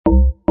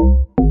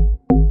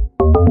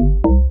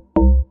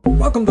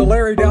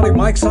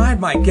Mike Side,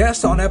 my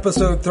guest on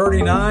episode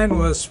 39,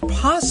 was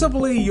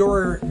possibly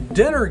your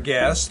dinner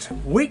guest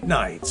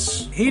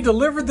weeknights. He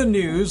delivered the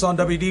news on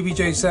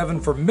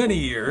WDBJ-7 for many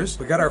years.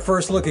 We got our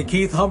first look at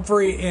Keith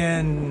Humphrey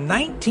in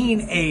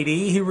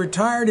 1980. He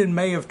retired in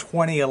May of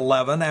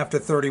 2011 after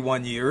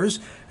 31 years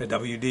at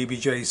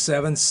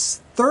WDBJ-7,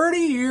 30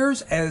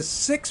 years as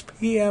 6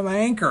 p.m.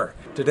 anchor.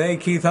 Today,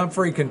 Keith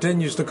Humphrey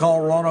continues to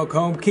call Roanoke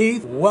home.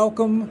 Keith,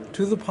 welcome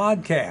to the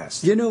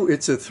podcast. You know,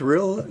 it's a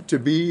thrill to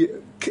be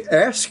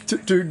asked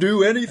to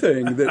do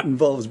anything that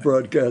involves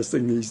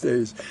broadcasting these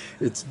days.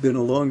 It's been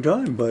a long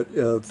time, but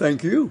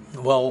thank you.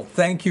 Well,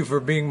 thank you for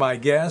being my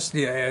guest.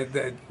 Yeah,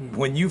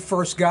 when you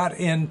first got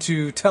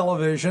into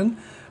television,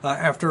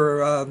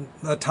 after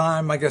a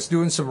time, I guess,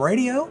 doing some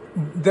radio,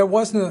 there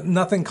wasn't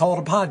nothing called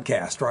a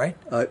podcast, right?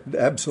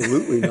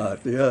 Absolutely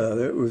not. Yeah,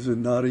 that was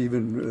not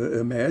even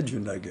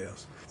imagined, I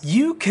guess.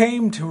 You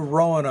came to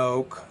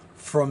Roanoke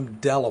from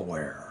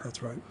Delaware.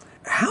 That's right.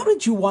 How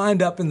did you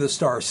wind up in the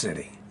Star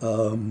City?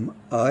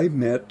 I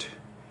met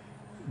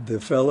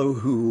the fellow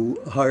who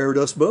hired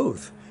us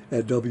both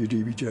at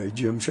WDBJ,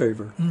 Jim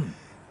Shaver,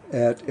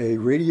 at a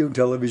radio and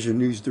television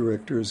news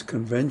directors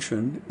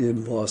convention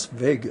in Las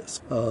Vegas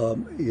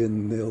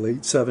in the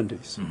late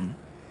 70s. Mm-hmm.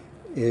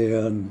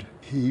 And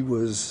he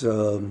was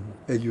a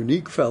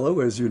unique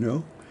fellow, as you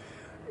know.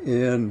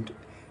 And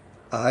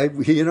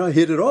he and I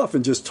hit it off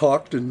and just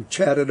talked and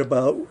chatted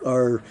about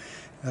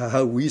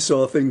how we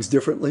saw things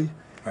differently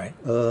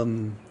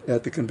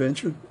at the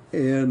convention.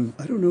 And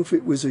I don't know if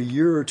it was a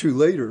year or two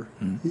later,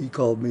 he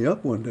called me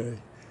up one day,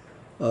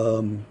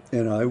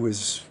 and I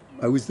was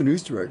the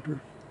news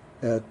director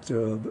at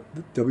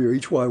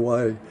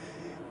WHYY,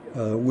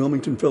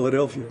 Wilmington,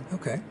 Philadelphia.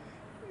 Okay.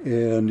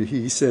 And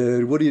he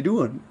said, "What are you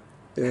doing?"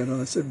 And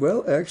I said,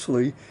 "Well,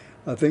 actually,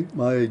 I think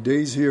my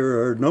days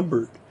here are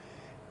numbered."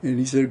 And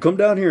he said, "Come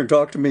down here and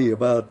talk to me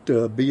about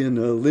being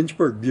a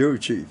Lynchburg bureau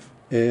chief."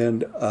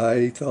 And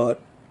I thought,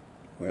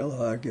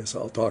 well, I guess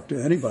I'll talk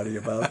to anybody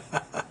about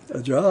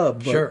a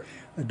job. But sure.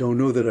 I don't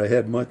know that I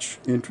had much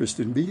interest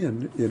in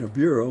being in a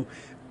bureau.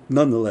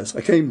 Nonetheless,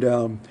 I came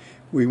down,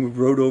 we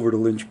rode over to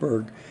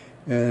Lynchburg,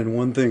 and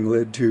one thing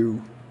led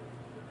to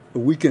a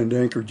weekend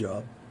anchor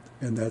job,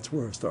 and that's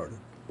where I started.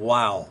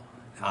 Wow.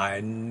 I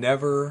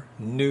never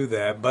knew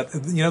that. But,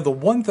 you know, the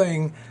one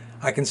thing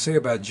I can say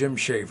about Jim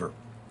Shaver,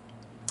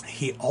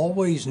 he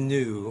always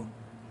knew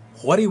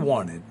what he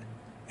wanted,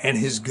 and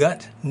his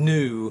gut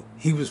knew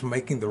he was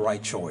making the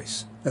right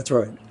choice. That's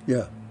right.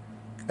 Yeah,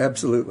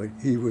 absolutely.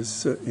 He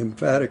was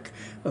emphatic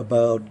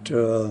about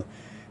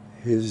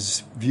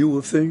his view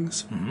of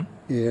things. Mm-hmm.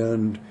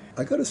 And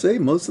I got to say,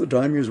 most of the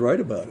time he was right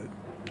about it.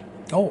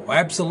 Oh,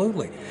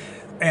 absolutely.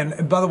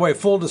 And by the way,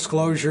 full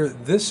disclosure,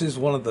 this is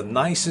one of the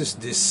nicest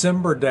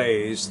December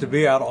days to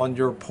be out on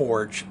your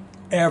porch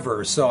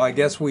ever. So I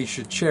guess we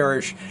should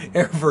cherish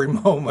every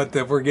moment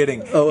that we're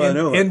getting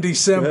in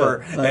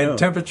December, yeah, and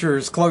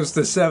temperatures close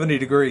to 70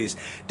 degrees.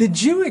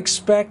 Did you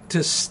expect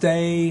to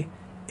stay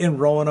in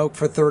Roanoke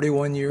for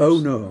 31 years?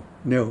 Oh,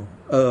 no.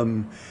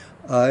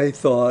 I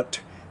thought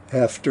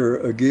after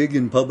a gig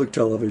in public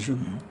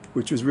television,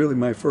 which was really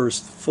my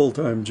first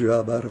full-time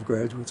job out of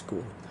graduate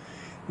school,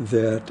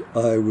 that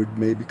I would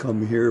maybe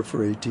come here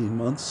for 18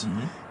 months,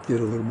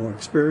 get a little more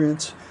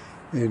experience,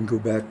 and go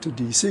back to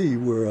D.C.,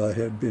 where I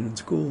had been in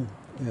school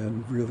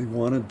and really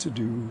wanted to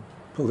do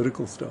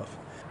political stuff.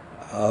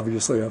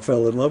 Obviously, I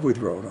fell in love with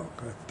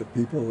Roanoke, the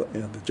people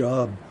and the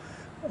job.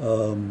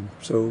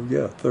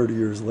 30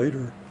 years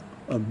later,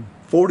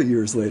 40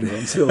 years later,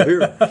 I'm still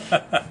here.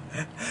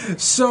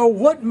 So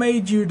what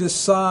made you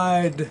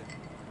decide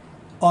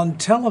on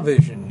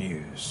television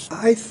news?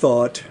 I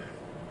thought,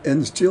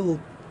 and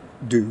still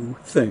do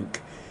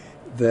think,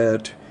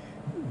 that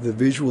the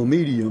visual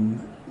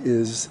medium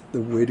is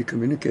the way to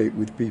communicate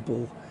with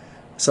people,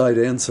 sight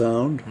and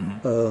sound.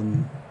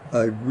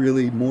 I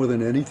really, more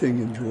than anything,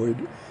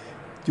 enjoyed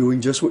doing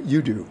just what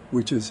you do,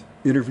 which is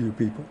interview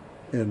people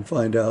and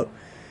find out.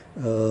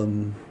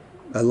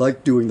 I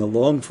like doing the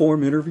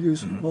long-form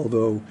interviews,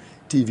 although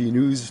TV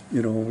news,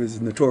 is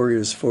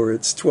notorious for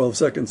its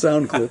 12-second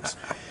sound clips.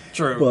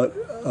 True. But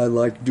I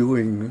like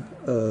doing,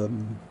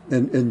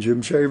 and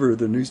Jim Shaver,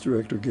 the news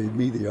director, gave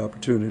me the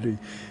opportunity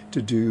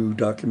to do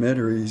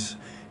documentaries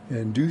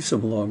and do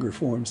some longer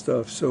form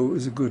stuff, so it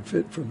was a good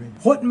fit for me.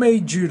 What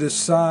made you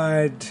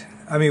decide,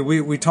 I mean,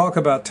 we talk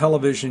about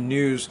television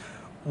news,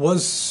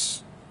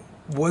 was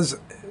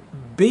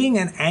being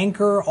an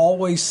anchor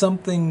always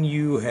something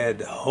you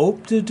had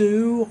hoped to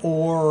do,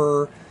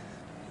 or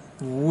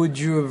would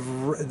you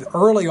have,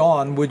 early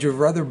on, would you have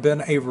rather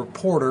been a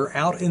reporter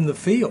out in the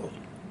field?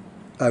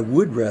 I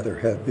would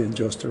rather have been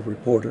just a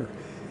reporter.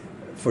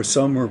 For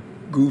some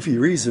goofy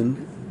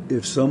reason,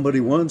 if somebody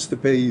wants to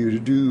pay you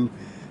to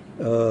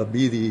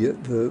be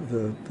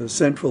the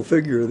central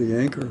figure, the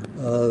anchor,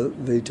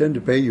 they tend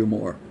to pay you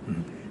more.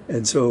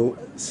 And so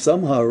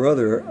somehow or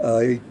other,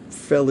 I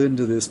fell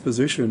into this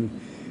position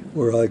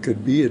where I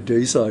could be a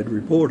dayside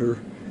reporter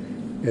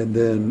and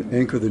then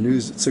anchor the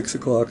news at 6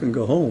 o'clock and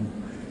go home.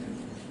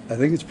 I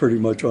think it's pretty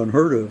much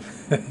unheard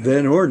of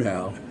then or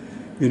now.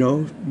 You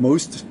know,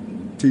 most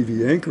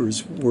TV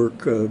anchors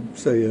work,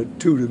 say, a 2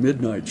 to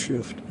midnight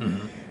shift,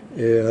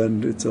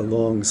 and it's a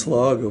long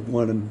slog of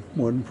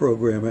one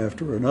program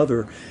after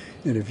another.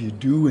 And if you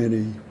do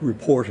any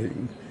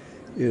reporting,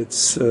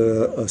 it's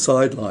a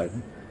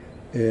sideline,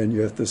 and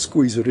you have to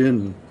squeeze it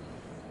in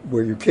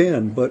where you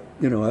can. But,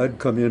 you know, I'd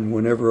come in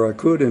whenever I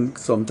could and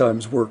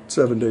sometimes worked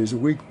 7 days a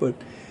week. But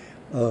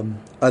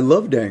I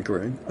loved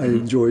anchoring. I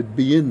enjoyed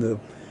being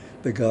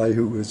the guy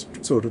who was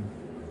sort of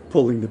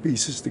pulling the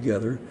pieces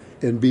together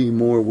and being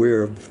more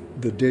aware of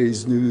the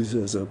day's news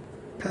as a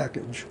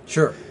package.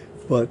 Sure.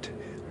 But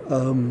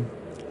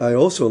I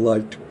also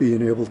liked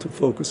being able to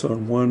focus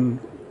on one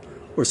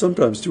or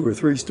sometimes 2 or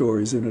 3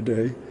 stories in a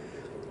day,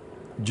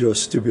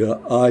 just to be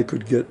I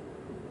could get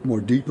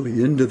more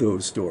deeply into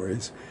those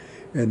stories.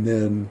 And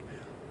then,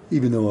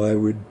 even though I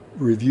would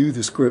review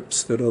the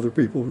scripts that other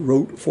people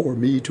wrote for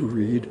me to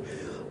read,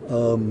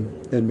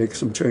 and make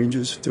some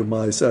changes to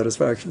my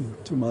satisfaction,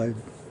 to my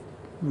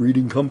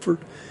reading comfort,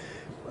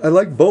 I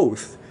like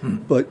both.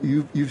 But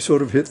you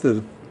sort of hit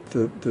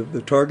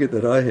the target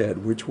that I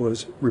had, which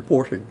was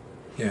reporting.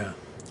 Yeah.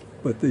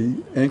 But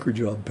the anchor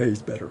job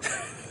pays better.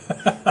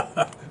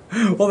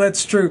 Well,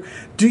 that's true.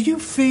 Do you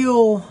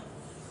feel,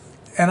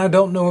 and I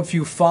don't know if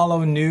you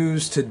follow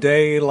news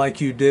today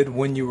like you did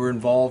when you were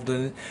involved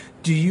in it,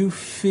 do you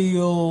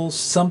feel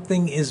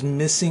something is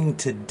missing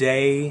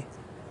today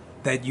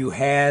that you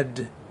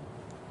had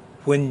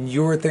when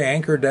you were at the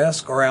anchor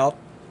desk or out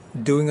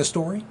doing a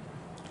story?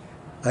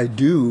 I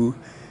do,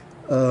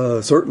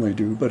 certainly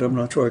do, but I'm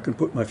not sure I can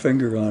put my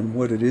finger on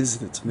what it is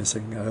that's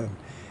missing.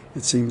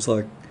 It seems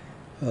like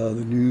the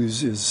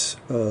news is,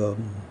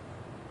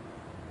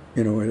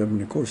 you know, I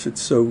mean, of course,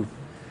 it's so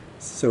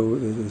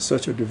there's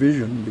such a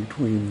division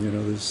between, you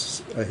know,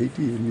 this, I hate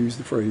to even use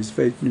the phrase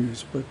fake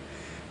news, but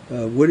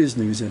what is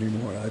news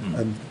anymore?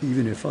 I'm,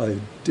 even if I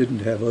didn't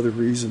have other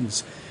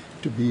reasons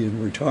to be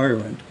in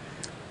retirement,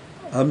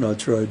 I'm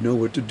not sure I'd know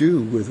what to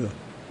do with a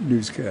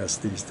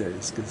newscast these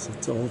days, because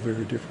it's all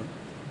very different.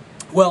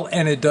 Well,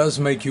 and it does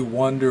make you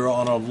wonder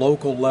on a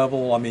local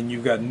level. I mean,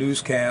 you've got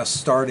newscasts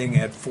starting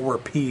at 4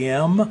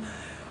 p.m.,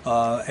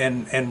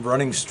 and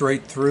running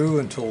straight through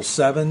until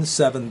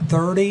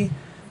 7:30.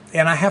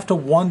 And I have to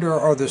wonder,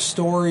 are the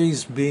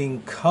stories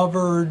being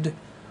covered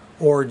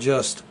or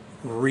just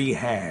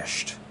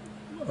rehashed?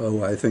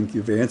 Oh, I think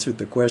you've answered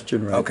the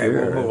question right there.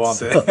 Okay, we'll move on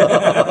to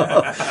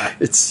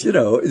it. It's, you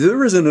know,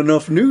 there isn't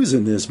enough news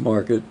in this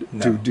market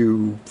to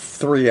do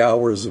 3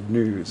 hours of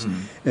news.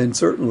 And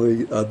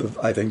certainly,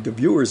 I think the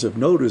viewers have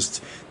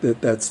noticed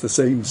that that's the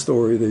same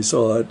story they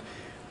saw at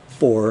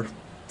 4,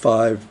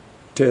 5,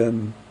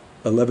 10,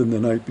 11 the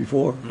night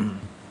before.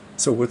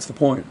 So what's the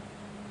point?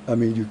 I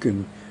mean, you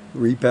can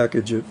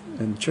repackage it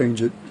and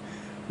change it,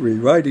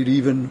 rewrite it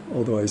even,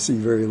 although I see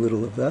very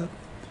little of that.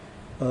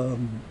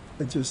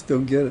 I just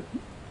don't get it.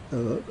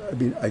 I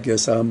mean, I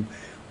guess I'm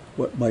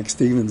what Mike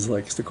Stevens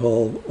likes to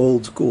call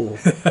old school.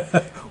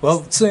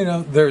 Well, so, you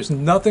know, there's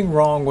nothing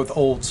wrong with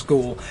old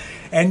school.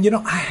 And, you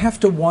know, I have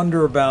to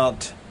wonder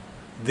about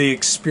the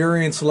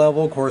experience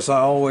level. Of course, I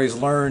always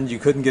learned you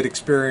couldn't get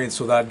experience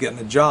without getting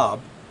a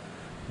job.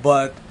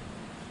 But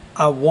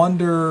I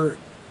wonder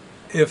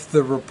if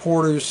the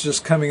reporters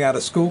just coming out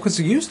of school,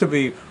 because it used to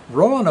be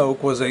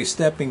Roanoke was a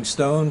stepping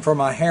stone from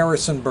a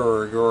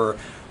Harrisonburg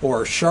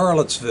or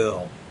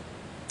Charlottesville.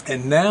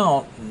 And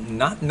now,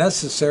 not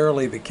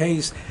necessarily the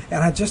case.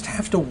 And I just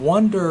have to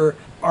wonder,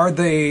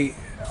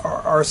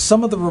 are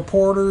some of the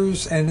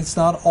reporters, and it's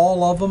not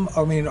all of them,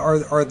 I mean,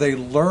 are they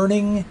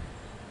learning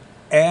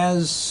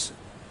as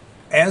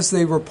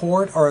they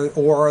report,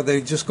 or are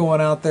they just going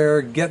out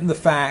there, getting the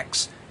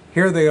facts,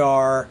 here they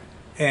are,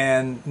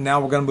 and now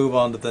we're going to move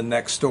on to the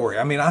next story?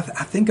 I mean, I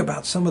think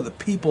about some of the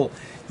people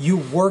you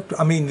worked,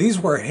 I mean, these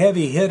were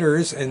heavy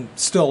hitters and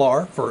still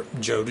are for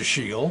Joe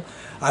DeShiel.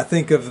 I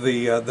think of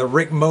the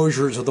Rick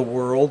Mosers of the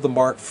world, the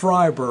Mark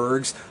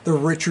Freibergs, the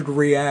Richard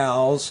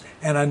Rials,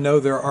 and I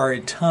know there are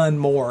a ton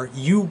more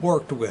you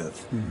worked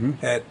with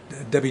at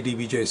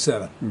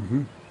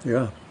WDBJ-7.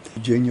 Yeah.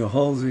 Virginia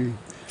Halsey.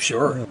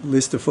 Sure.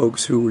 List of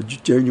folks who were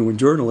genuine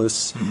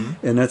journalists,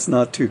 and that's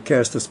not to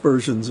cast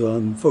aspersions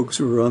on folks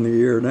who are on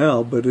the air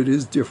now, but it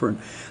is different.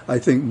 I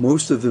think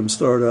most of them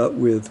start out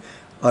with,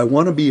 I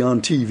want to be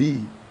on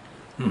TV.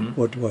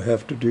 What do I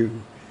have to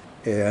do?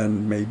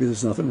 And maybe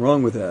there's nothing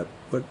wrong with that.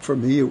 But for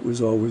me, it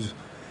was always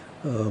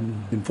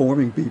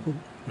informing people,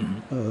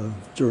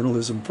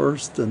 journalism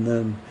first, and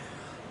then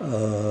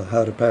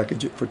how to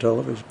package it for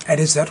television. And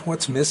is that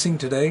what's missing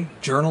today?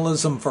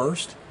 Journalism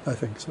first? I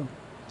think so.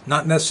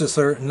 Not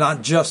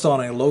just on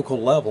a local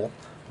level,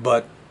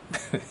 but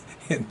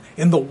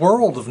in the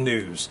world of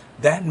news,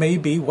 that may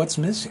be what's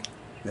missing.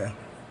 Yeah.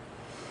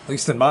 At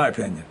least in my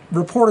opinion.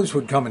 Reporters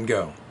would come and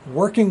go.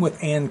 Working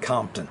with Ann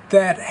Compton,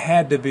 that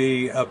had to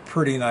be a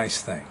pretty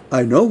nice thing.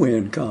 I know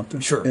Ann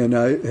Compton. Sure. And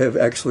I have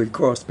actually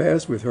crossed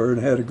paths with her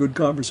and had a good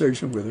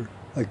conversation with her.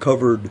 I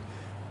covered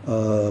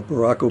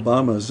Barack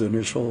Obama's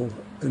initial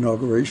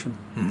inauguration.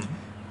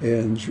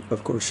 And,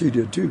 of course, she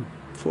did, too,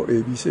 for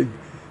ABC.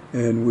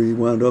 and we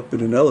wound up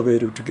in an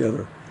elevator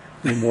together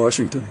in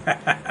Washington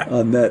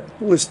on that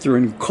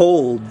blistering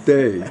cold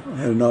day,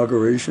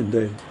 inauguration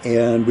day.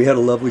 And we had a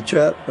lovely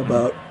chat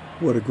about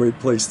what a great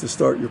place to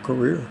start your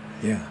career.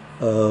 Yeah.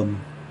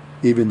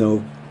 Even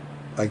though,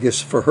 I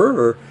guess for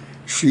her,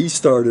 she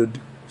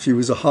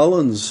was a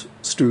Hollins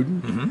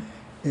student,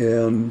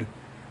 and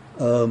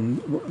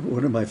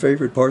one of my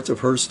favorite parts of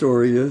her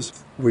story is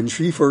when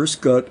she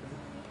first got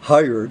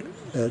hired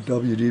at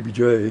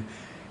WDBJ,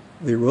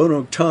 the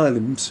Roanoke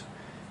Times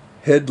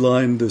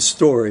headlined the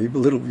story,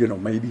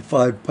 maybe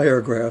 5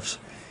 paragraphs,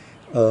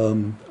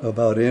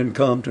 about Ann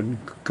Compton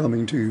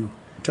coming to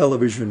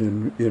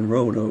television in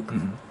Roanoke.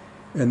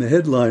 And the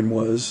headline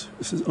was,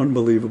 this is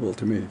unbelievable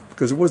to me,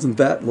 because it wasn't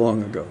that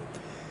long ago,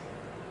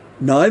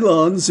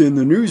 "Nylons in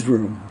the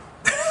newsroom."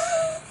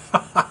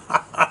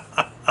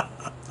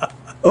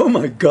 Oh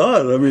my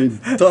God, I mean,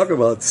 talk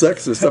about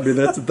sexist. I mean,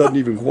 that doesn't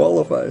even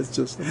qualify. It's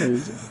just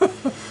amazing.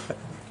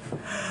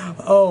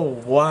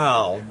 Oh,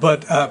 wow.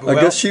 But I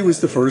guess she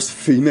was the first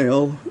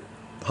female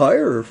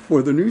hire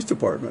for the news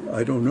department.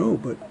 I don't know,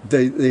 but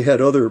they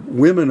had other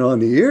women on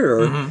the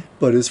air,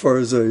 but as far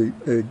as a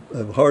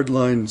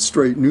hardline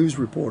straight news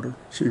reporter,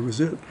 she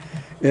was it.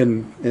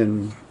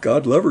 And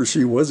God love her,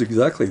 she was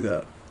exactly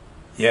that.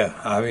 Yeah,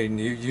 I mean,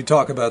 you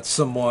talk about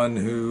someone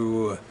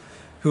who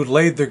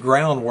laid the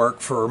groundwork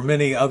for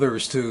many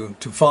others to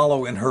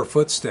follow in her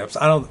footsteps.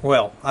 I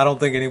don't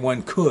think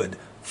anyone could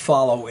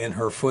follow in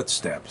her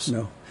footsteps.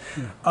 No.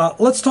 Yeah.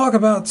 Let's talk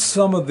about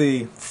some of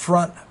the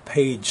front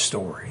page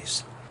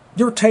stories.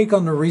 Your take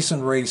on the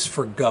recent race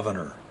for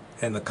governor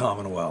in the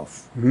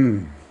Commonwealth.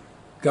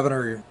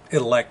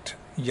 Governor-elect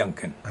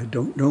Youngkin. I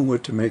don't know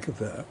what to make of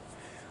that.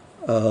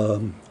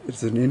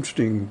 It's an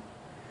interesting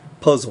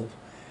puzzle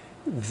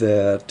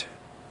that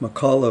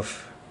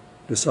McAuliffe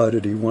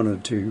decided he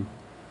wanted to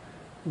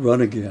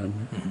run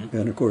again.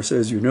 And of course,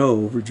 as you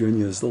know,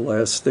 Virginia is the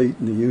last state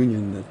in the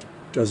Union that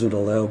doesn't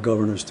allow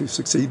governors to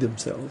succeed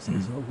themselves.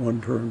 It's a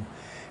one-term.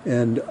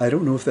 And I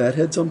don't know if that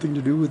had something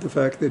to do with the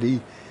fact that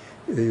it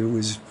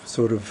was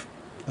sort of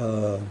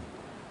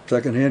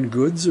secondhand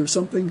goods or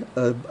something.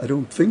 I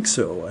don't think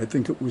so. I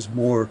think it was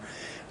more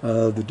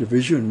the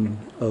division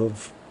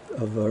of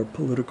our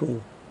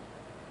political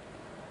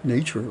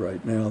nature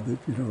right now,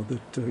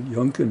 that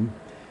Youngkin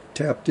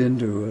tapped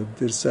into a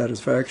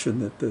dissatisfaction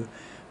that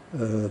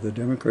the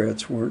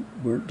Democrats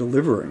weren't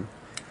delivering.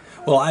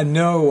 Well, I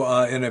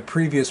know in a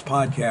previous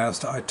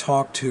podcast I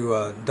talked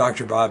to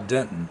Dr. Bob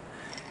Denton,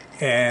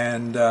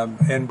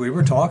 and we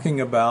were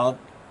talking about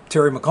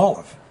Terry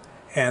McAuliffe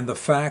and the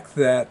fact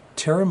that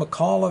Terry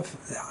McAuliffe,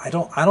 I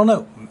don't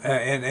know,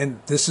 and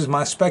this is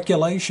my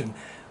speculation,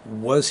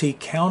 was he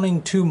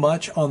counting too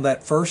much on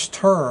that first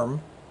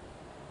term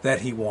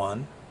that he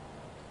won,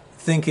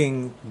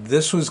 thinking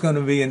this was going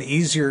to be an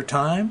easier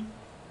time?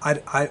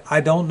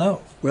 I don't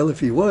know. Well, if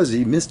he was,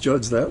 he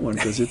misjudged that one,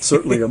 because it's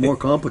certainly a more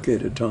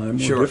complicated time,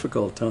 more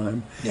difficult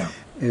time. Yeah.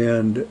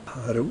 And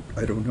I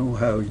don't know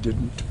how he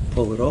didn't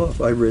pull it off.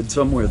 I read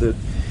somewhere that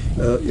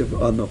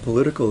on the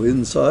political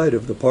inside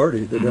of the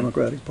party, the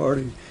Democratic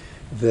Party,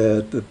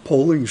 that the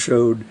polling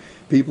showed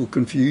people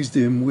confused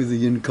him with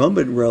the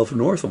incumbent Ralph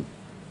Northam.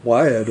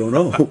 Why, I don't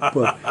know.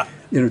 But,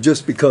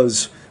 just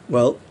because,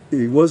 well,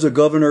 he was a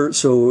governor,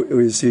 so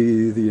is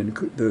he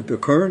the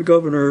current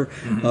governor?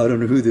 I don't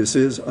know who this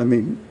is. I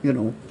mean,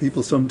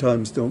 people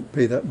sometimes don't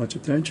pay that much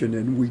attention,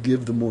 and we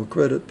give them more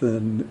credit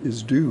than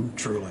is due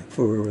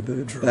for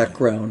the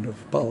background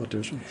of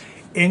politicians.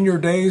 In your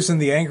days in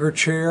the anchor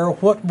chair,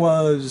 what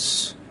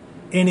was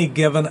any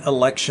given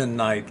election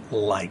night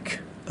like?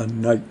 A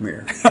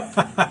nightmare.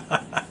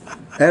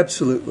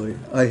 Absolutely.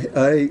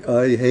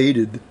 I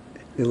hated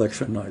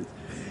election night.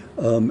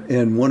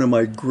 And one of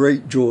my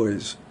great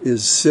joys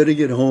is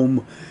sitting at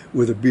home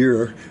with a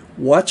beer,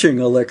 watching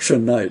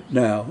election night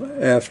now,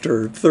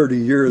 after 30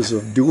 years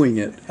of doing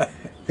it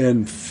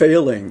and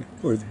failing,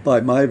 or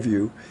by my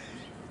view,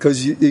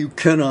 because you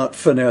cannot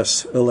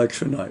finesse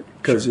election night,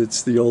 because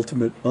it's the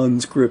ultimate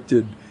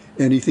unscripted,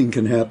 anything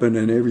can happen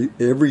and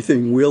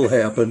everything will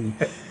happen.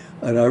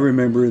 And I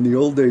remember in the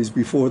old days,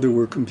 before there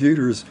were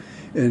computers,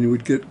 and you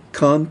would get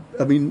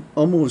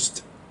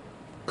almost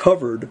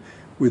covered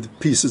with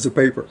pieces of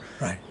paper.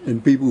 Right.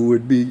 And people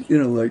would be,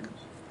 like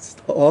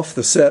off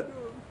the set,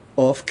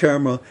 off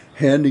camera,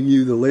 handing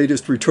you the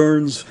latest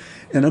returns,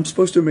 and I'm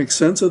supposed to make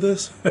sense of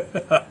this?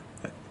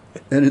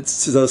 And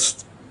it's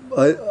just,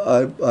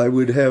 I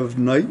would have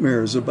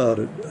nightmares about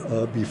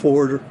it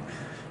before,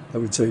 I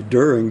would say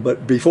during,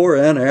 but before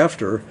and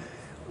after,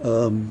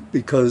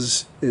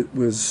 because it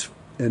was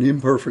an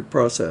imperfect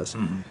process.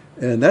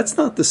 And that's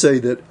not to say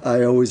that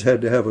I always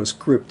had to have a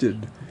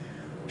scripted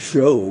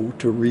show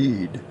to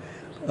read.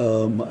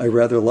 I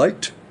rather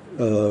liked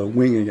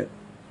winging it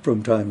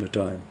from time to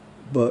time,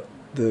 but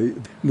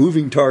the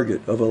moving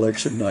target of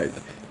election night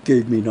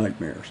gave me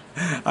nightmares.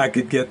 I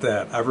could get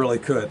that. I really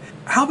could.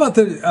 How about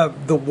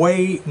the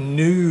way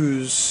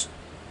news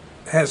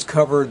has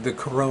covered the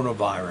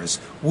coronavirus.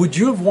 Would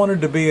you have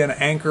wanted to be an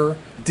anchor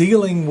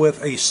dealing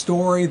with a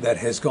story that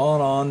has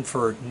gone on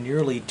for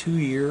nearly 2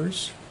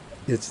 years?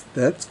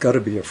 That's got to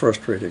be a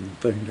frustrating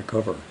thing to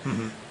cover.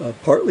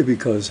 Partly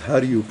because how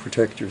do you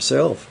protect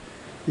yourself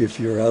if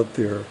you're out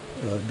there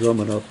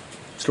drumming up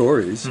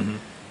stories,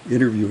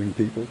 interviewing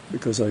people?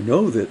 Because I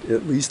know that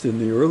at least in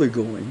the early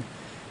going,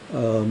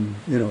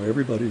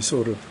 everybody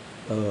sort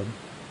of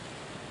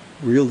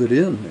reeled it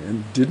in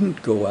and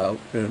didn't go out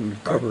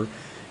and cover,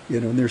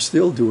 and they're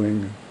still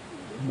doing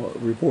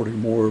reporting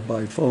more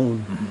by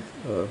phone.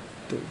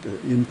 The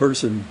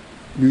in-person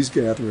news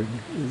gathering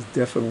has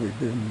definitely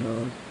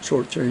been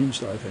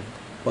shortchanged, I think,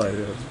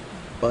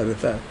 by the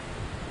fact.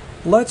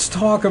 Let's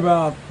talk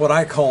about what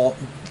I call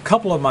a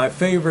couple of my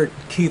favorite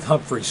Keith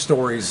Humphrey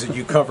stories that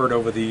you covered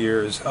over the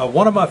years.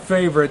 One of my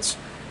favorites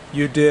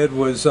you did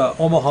was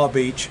Omaha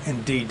Beach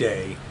and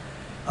D-Day.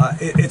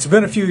 It's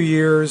been a few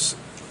years.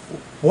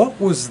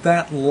 What was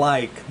that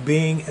like,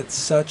 being at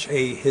such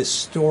a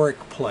historic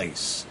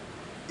place?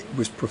 It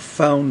was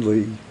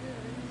profoundly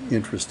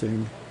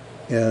interesting,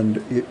 and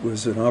it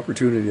was an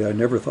opportunity I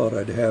never thought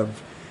I'd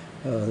have,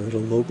 that a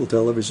local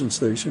television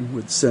station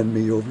would send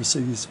me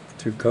overseas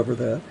to cover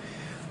that.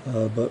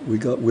 But we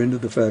got wind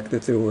of the fact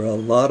that there were a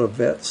lot of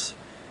vets,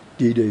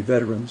 D-Day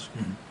veterans,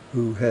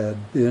 who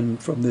had been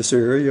from this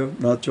area,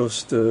 not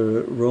just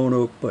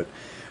Roanoke, but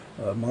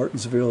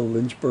Martinsville,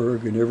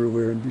 Lynchburg, and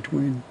everywhere in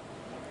between,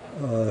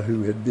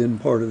 who had been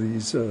part of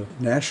these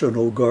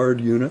National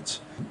Guard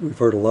units. We've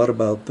heard a lot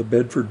about the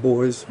Bedford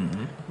Boys,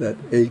 that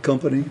A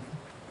Company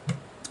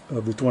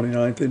of the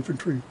 29th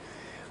Infantry.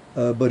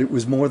 But it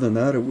was more than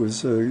that. It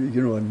was, a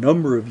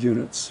number of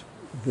units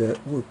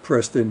that were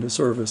pressed into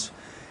service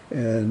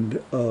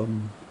and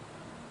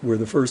were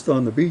the first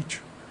on the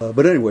beach.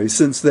 But anyway,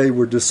 since they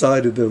were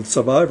decided, the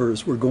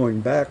survivors were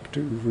going back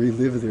to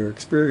relive their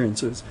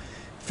experiences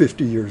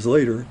 50 years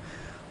later,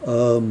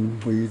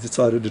 we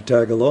decided to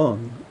tag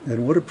along.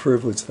 And what a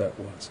privilege that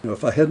was.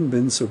 If I hadn't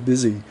been so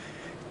busy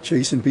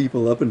chasing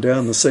people up and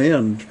down the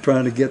sand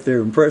trying to get their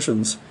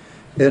impressions,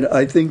 and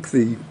I think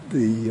the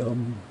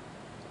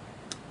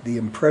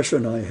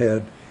impression I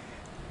had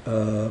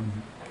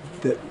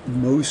that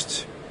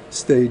most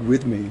stayed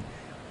with me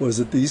was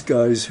that these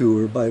guys who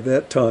were by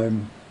that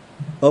time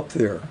up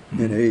there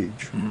in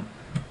age,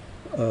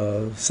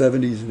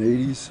 70s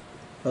and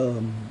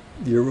 80s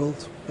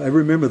year-olds. I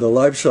remember the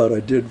live shot I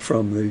did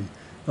from the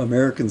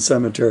American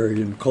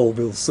Cemetery in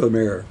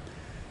Colville-sur-Mer,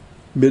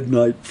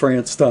 midnight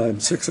France time,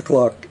 6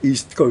 o'clock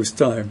East Coast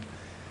time.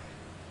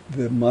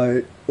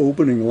 My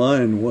opening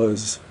line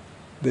was,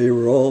 they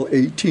were all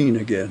 18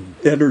 again.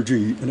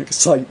 Energy and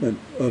excitement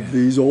of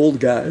these old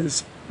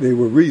guys. They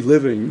were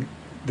reliving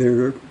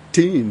their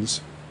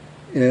teens.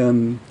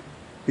 And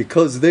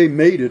because they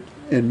made it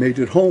and made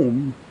it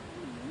home,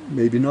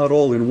 maybe not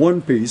all in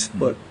one piece,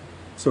 but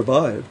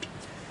survived,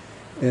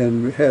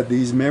 and had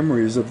these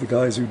memories of the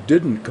guys who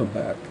didn't come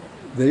back,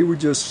 they were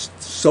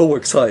just so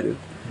excited.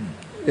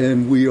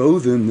 And we owe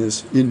them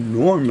this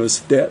enormous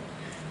debt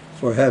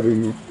for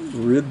having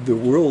rid the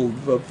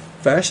world of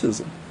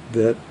fascism,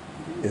 that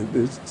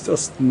there's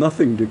just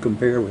nothing to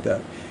compare with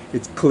that.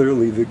 It's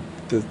clearly the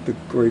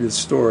greatest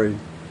story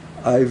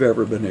I've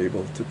ever been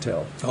able to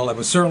tell. Well, it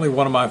was certainly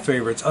one of my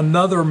favorites.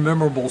 Another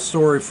memorable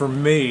story for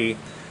me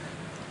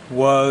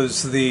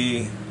was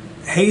the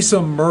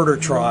Haysom murder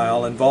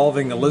trial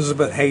involving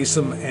Elizabeth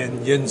Haysom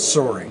and Jens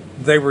Soering.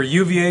 They were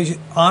UVA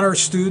honor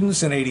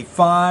students in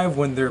 '85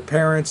 when their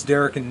parents,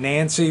 Derek and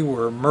Nancy,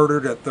 were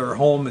murdered at their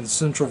home in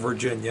Central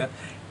Virginia.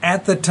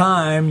 At the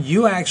time,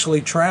 you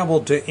actually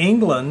traveled to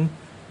England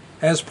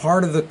as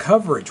part of the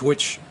coverage,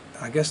 which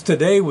I guess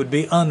today would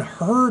be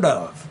unheard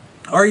of.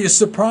 Are you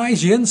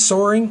surprised Jens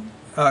Soering,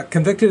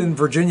 convicted in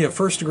Virginia of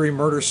first-degree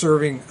murder,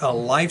 serving a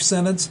life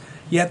sentence,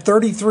 yet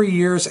 33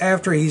 years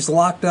after he's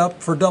locked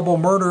up for double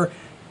murder,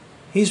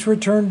 he's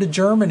returned to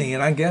Germany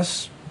and I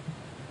guess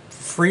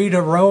free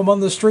to roam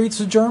on the streets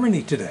of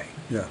Germany today?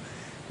 Yeah,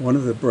 one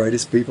of the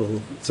brightest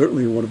people,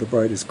 certainly one of the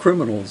brightest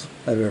criminals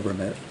I've ever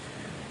met.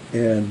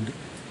 And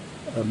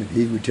I mean,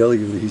 he would tell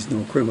you that he's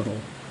no criminal,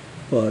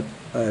 but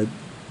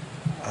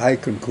I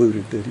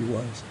concluded that he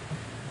was,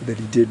 that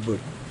he did what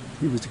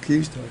he was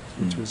accused of,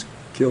 which was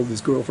killed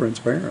his girlfriend's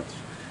parents,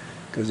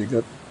 because he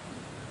got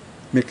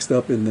mixed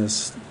up in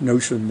this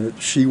notion that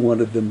she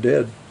wanted them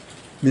dead.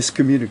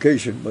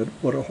 Miscommunication, but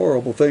what a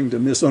horrible thing to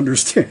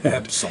misunderstand.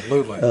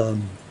 Absolutely.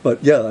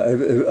 But yeah,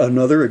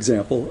 another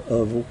example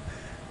of,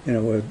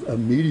 a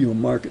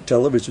medium market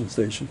television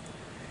station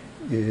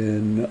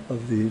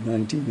of the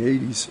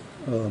 1980s,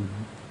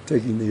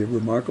 taking the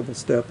remarkable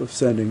step of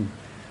sending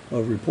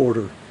a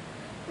reporter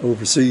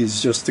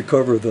overseas just to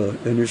cover the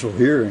initial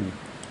hearing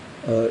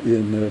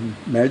in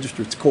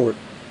Magistrates Court,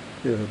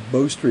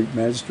 Bow Street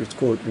Magistrates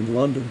Court in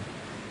London.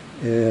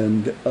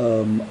 And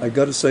I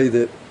got to say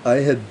that I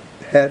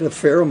had a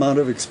fair amount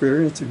of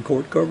experience in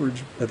court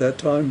coverage at that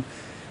time,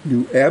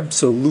 knew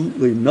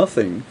absolutely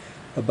nothing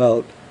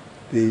about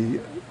the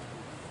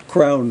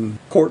Crown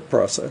court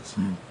process.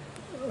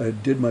 I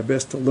did my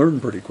best to learn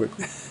pretty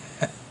quickly.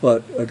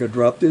 But I got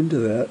dropped into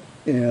that,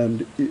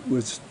 and it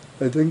was,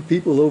 I think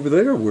people over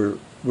there were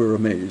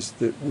amazed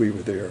that we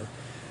were there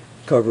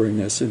covering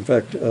this. In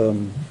fact,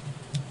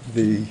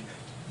 the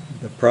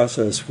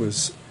process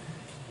was,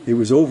 it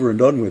was over and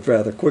done with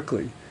rather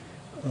quickly.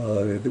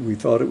 We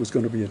thought it was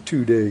going to be a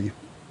 2-day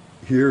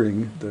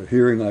hearing. The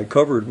hearing I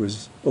covered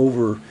was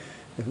over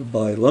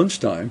by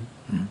lunchtime,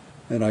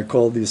 and I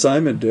called the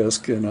assignment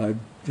desk, and I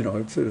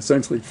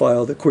essentially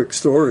filed a quick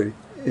story.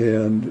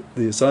 And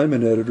the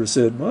assignment editor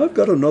said, "Well, I've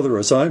got another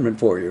assignment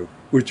for you,"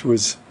 which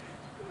was,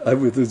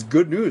 it's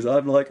good news.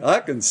 I'm like, I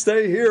can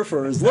stay here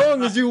for as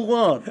long as you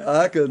want.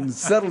 I can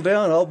settle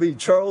down. I'll be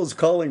Charles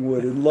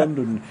Collingwood in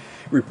London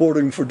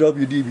reporting for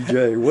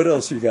WDBJ. What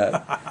else you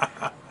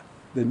got?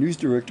 The news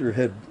director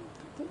had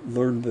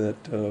learned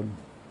that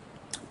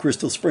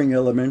Crystal Spring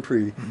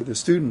Elementary, the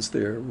students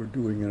there were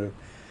doing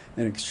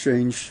an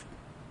exchange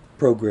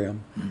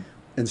program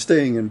and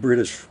staying in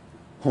British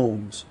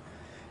homes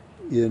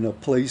in a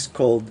place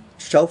called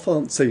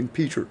Chalfont St.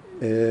 Peter,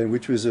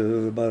 which was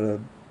about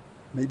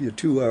maybe a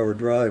 2-hour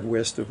drive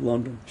west of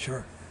London.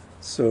 Sure.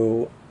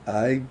 So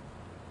I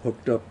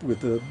hooked up with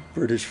the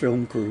British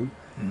film crew.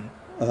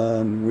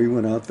 We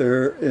went out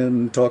there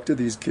and talked to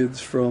these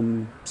kids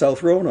from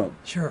South Roanoke.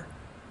 Sure.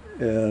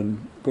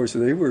 And, of course,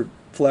 they were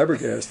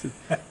flabbergasted.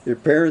 Their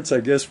parents,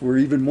 I guess, were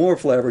even more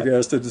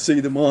flabbergasted to see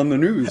them on the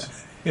news.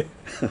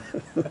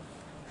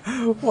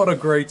 What a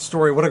great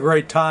story. What a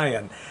great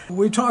tie-in.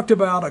 We talked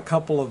about a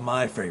couple of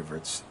my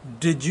favorites.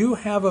 Did you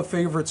have a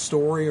favorite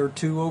story or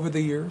two over the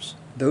years?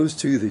 Those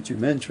two that you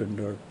mentioned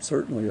are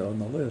certainly on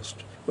the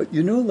list. But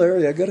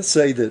Larry, I got to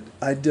say that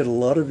I did a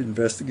lot of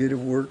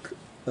investigative work.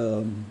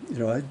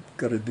 I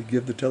got to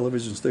give the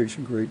television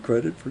station great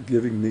credit for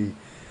giving me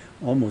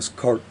almost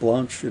carte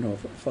blanche.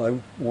 If I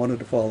wanted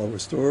to follow a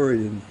story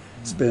and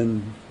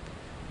spend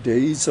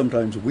days,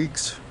 sometimes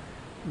weeks,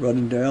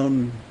 running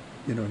down,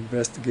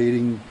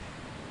 investigating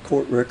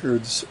court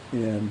records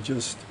and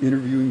just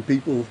interviewing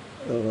people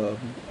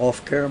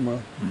off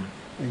camera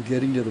and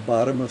getting to the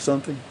bottom of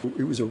something.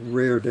 It was a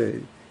rare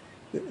day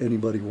that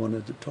anybody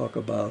wanted to talk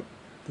about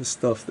the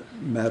stuff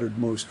that mattered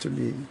most to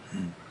me.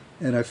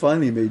 And I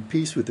finally made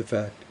peace with the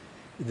fact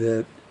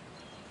that,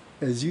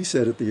 as you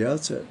said at the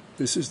outset,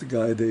 this is the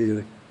guy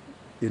they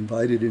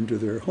invited into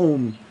their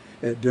home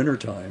at dinner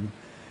time,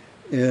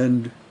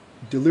 and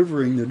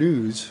delivering the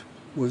news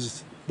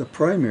was the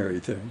primary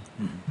thing.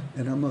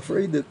 And I'm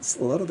afraid that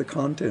a lot of the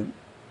content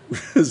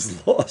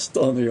was lost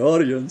on the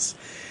audience.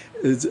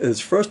 As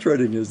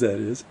frustrating as that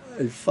is,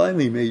 I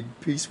finally made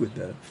peace with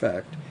that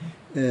fact.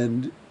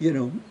 And,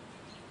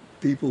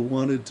 people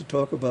wanted to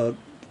talk about,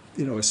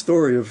 a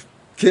story of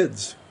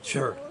kids.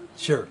 Sure.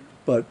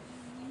 But,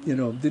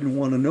 didn't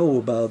want to know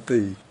about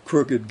the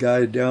crooked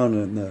guy down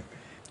in the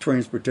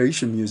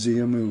Transportation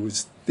Museum who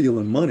was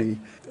stealing money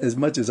as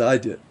much as I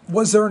did.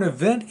 Was there an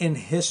event in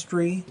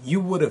history you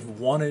would have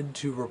wanted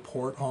to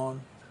report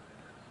on?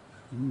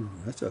 Ooh,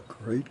 that's a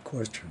great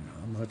question.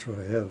 I'm not sure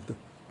I have the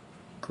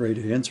great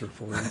answer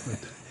for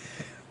it,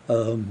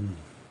 but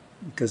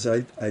because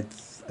I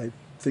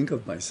think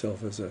of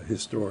myself as a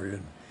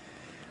historian.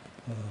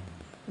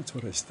 That's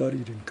what I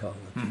studied in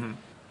college.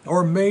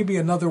 Or maybe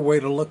another way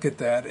to look at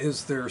that,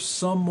 is there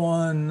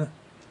someone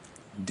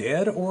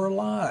dead or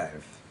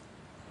alive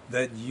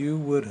that you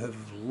would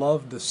have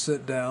loved to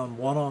sit down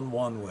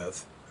one-on-one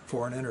with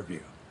for an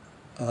interview?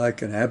 I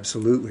can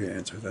absolutely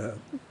answer that,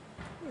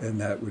 and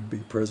that would be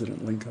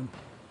President Lincoln.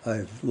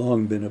 I've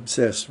long been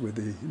obsessed with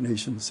the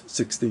nation's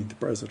 16th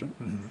president,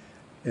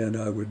 and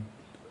I would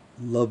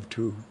love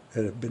to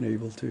have been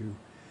able to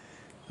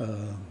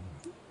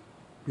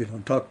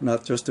talk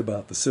not just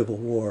about the Civil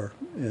War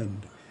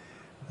and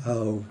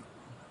how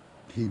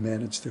he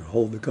managed to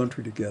hold the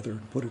country together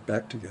and put it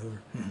back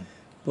together,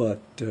 but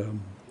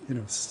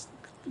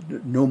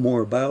know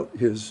more about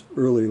his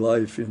early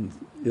life in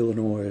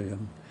Illinois,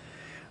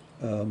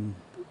 and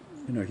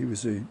he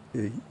was a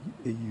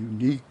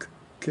unique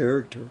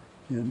character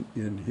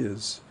in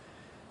his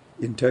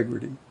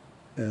integrity.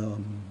 I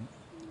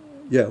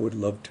would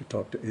love to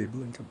talk to Abe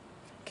Lincoln.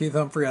 Keith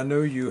Humphrey, I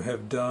know you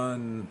have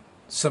done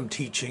some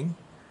teaching.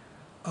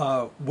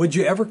 Would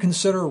you ever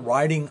consider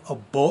writing a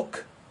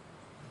book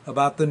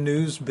about the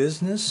news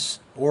business,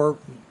 or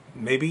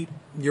maybe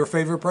your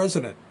favorite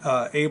president,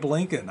 Abe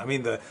Lincoln? I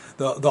mean,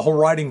 the whole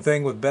writing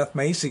thing with Beth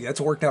Macy, that's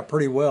worked out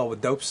pretty well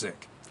with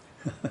Dopesick.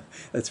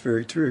 That's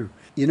very true.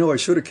 I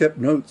should have kept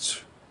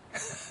notes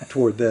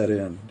toward that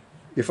end.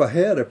 If I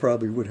had, I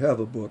probably would have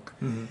a book.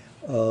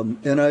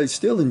 And I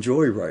still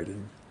enjoy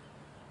writing,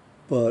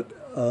 but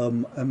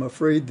I'm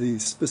afraid the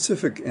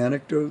specific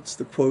anecdotes,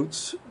 the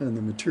quotes, and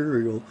the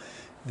material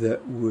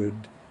that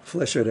would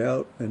flesh it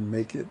out and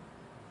make it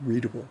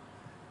readable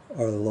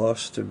are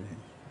lost to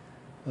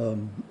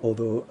me.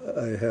 Although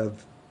I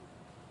have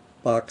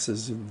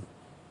boxes and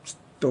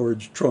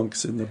storage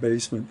trunks in the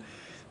basement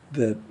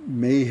that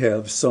may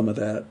have some of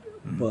that,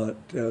 but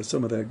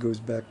some of that goes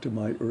back to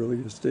my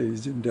earliest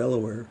days in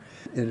Delaware,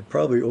 and it's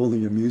probably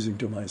only amusing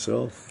to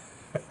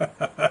myself.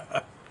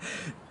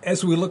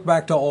 As we look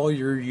back to all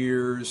your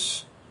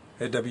years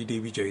at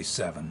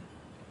WDBJ7.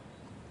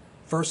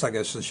 First, I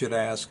guess I should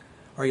ask,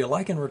 are you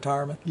liking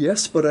retirement?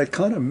 Yes, but I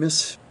kind of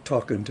miss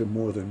talking to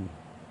more than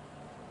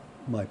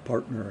my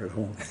partner at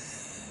home.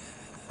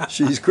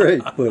 She's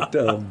great, but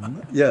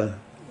yeah,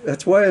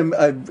 that's why I'm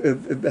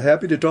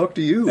happy to talk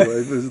to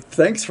you.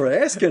 Thanks for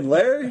asking,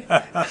 Larry.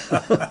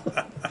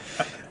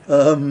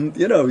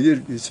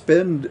 You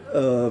spend,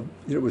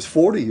 it was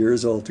 40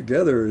 years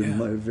altogether in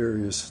my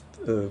various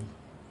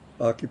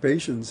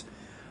occupations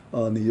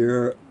on the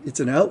air. It's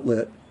an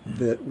outlet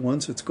that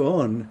once it's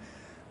gone,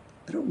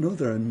 I don't know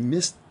that I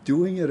missed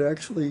doing it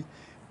actually,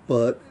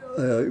 but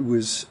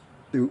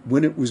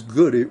when it was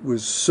good, it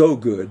was so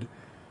good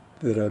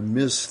that I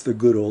miss the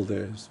good old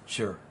days.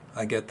 Sure,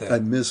 I get that. I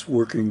miss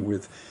working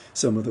with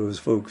some of those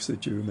folks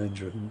that you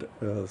mentioned,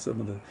 some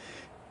of the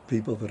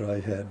people that I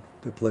had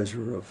the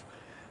pleasure of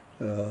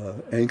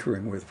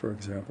anchoring with, for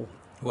example.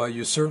 Well,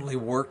 you certainly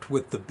worked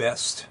with the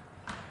best.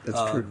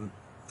 That's true.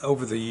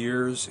 Over the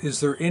years. Is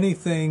there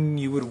anything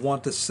you would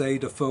want to say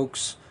to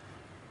folks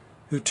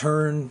who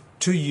turn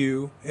to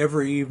you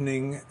every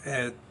evening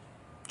at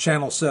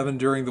Channel 7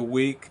 during the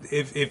week?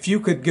 If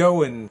you could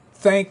go and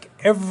thank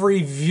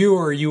every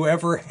viewer you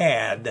ever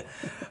had,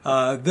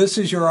 this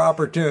is your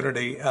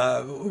opportunity.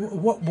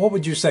 What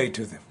would you say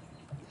to them?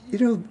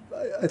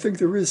 I think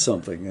there is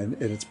something,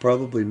 and it's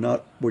probably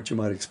not what you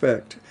might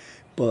expect,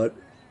 but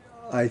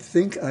I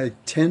think I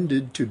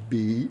tended to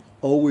be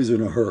always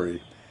in a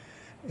hurry,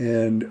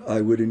 and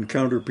I would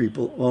encounter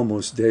people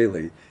almost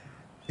daily.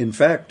 In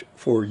fact,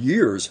 for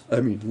years,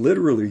 I mean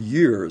literally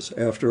years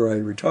after I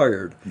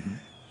retired,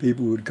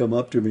 people would come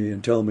up to me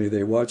and tell me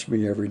they watch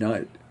me every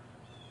night.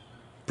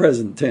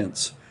 Present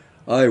tense.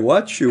 I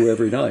watch you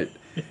every night.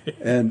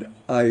 And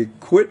I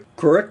quit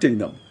correcting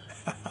them.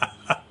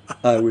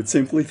 I would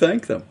simply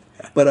thank them.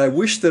 But I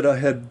wish that I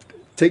had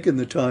taken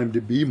the time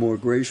to be more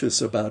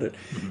gracious about it,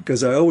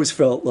 because I always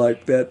felt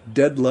like that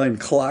deadline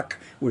clock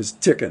was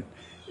ticking.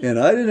 And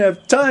I didn't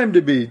have time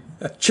to be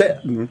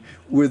chatting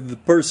with the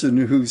person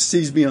who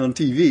sees me on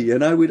TV.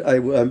 And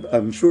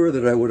I'm sure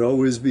that I would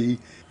always be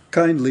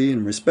kindly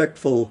and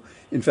respectful.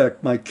 In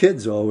fact, my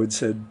kids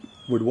always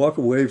would walk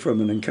away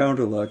from an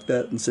encounter like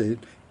that and say,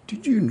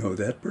 "Did you know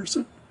that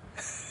person?"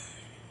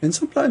 And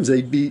sometimes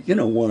they'd be,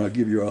 want to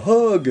give you a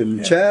hug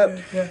and chat.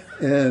 Yeah.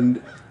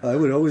 And I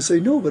would always say,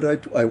 no, but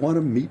I want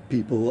to meet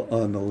people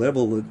on the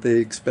level that they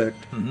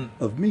expect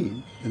of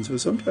me. And so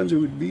sometimes it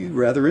would be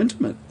rather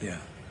intimate. Yeah.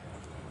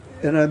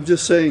 And I'm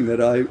just saying that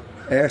I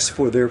ask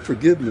for their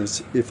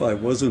forgiveness if I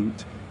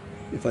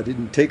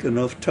didn't take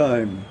enough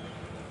time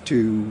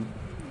to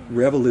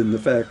revel in the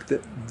fact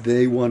that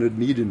they wanted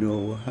me to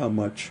know how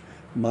much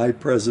my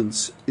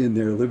presence in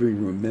their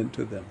living room meant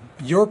to them.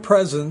 Your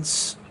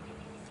presence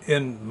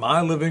in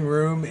my living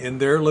room, in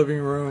their living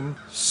room,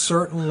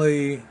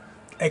 certainly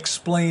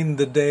explained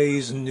the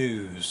day's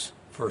news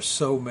for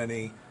so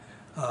many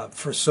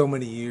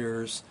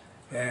years.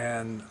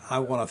 And I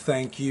want to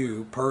thank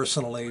you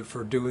personally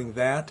for doing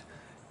that.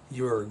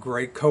 You're a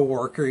great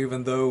coworker,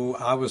 even though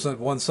I was at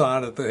one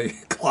side of the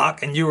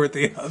clock and you were at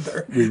the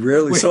other. We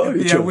rarely saw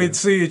each other. Yeah, we'd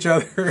see each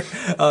other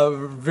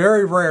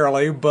very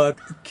rarely. But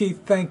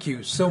Keith, thank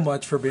you so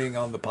much for being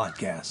on the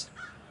podcast.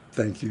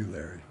 Thank you,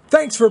 Larry.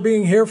 Thanks for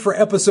being here for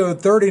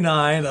episode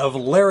 39 of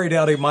Larry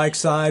Dowdy Mike's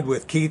Side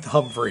with Keith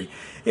Humphrey.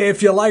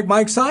 If you like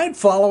Mike's Side,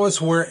 follow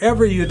us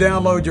wherever you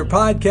download your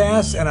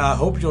podcasts, and I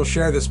hope you'll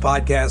share this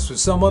podcast with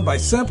someone by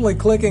simply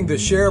clicking the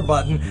share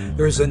button.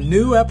 There's a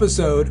new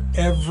episode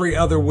every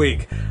other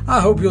week.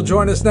 I hope you'll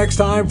join us next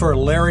time for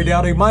Larry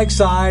Dowdy Mike's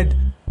Side.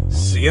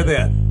 See you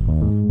then.